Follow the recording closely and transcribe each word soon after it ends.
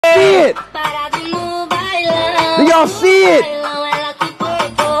it? Do y'all see it?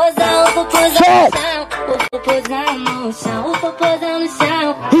 Chat.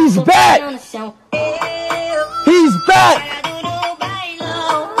 He's back. He's back.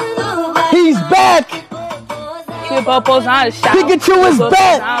 He's back. Pikachu is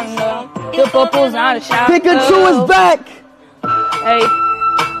back. Pikachu is back. Hey.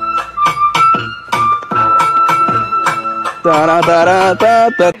 Da da da da da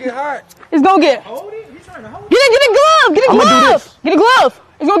da. It's gonna get. Get a glove. Get a glove. Get a glove.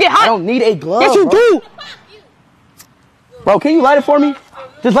 It's gonna get hot. I don't need a glove. Yes, you do. Bro, can you light it for me?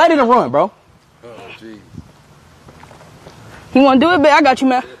 Just light it and run, bro. Oh, jeez. You wanna do it, babe? I got you,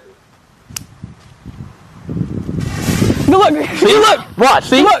 man. Good luck. See, look. Watch.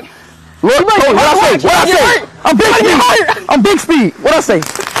 See, look. Look. What I say? What I say? I'm big speed. I'm big speed. What I say?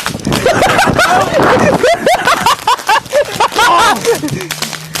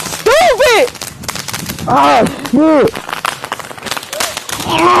 Stupid. Ah, shit.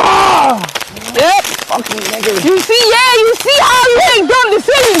 Ah. Yep. Fucking nigga. You see, yeah, you see how you ain't done the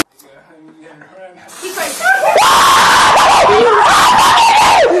city.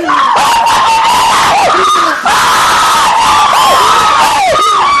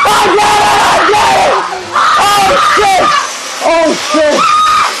 Oh shit!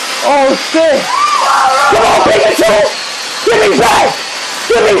 Oh shit! Come on, Pikachu! Give me back!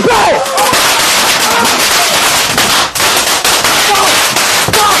 Give me back!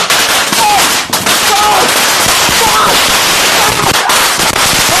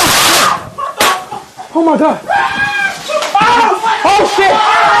 Oh my god! Oh shit!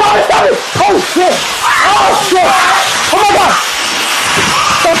 Stop it! Stop it! Oh shit! Oh shit! Oh my god!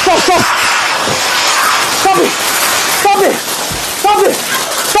 Stop! Stop! Stop! Stop it! Stop it! Stop it!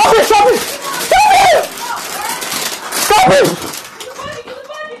 Stop it! Stop it! Stop it! Stop it!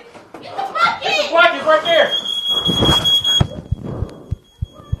 Get the bucket right there.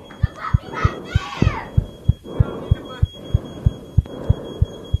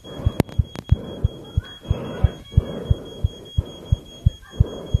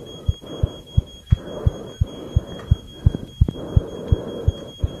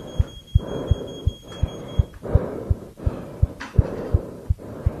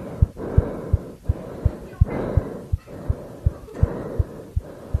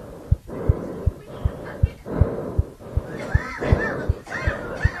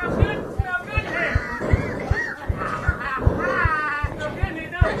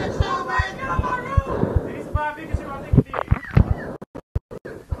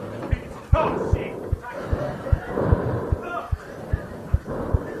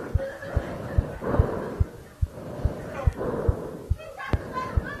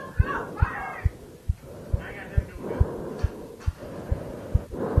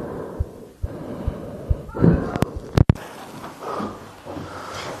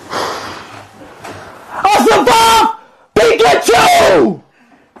 Pikachu!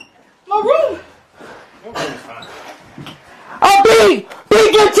 My room. I beat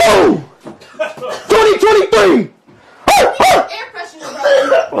Pikachu! 2023! Air freshener,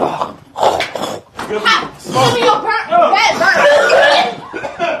 bro. Give me your bad burn.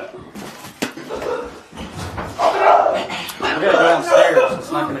 I gotta go downstairs.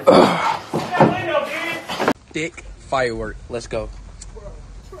 It's not gonna. Thick firework. Let's go.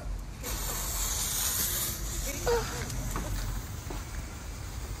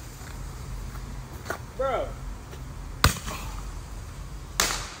 Bro.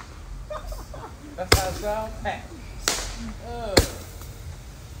 That's how it sounds. Hey.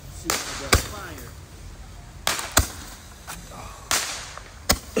 Fire.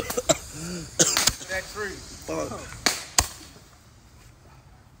 That tree. Fuck.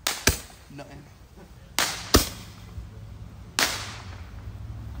 Nothing.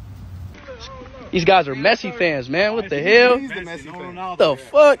 These guys are Messi fans, man. What the hell? He's the Messi fan. What the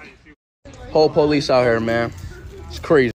fuck? Whole police out here, man. It's crazy.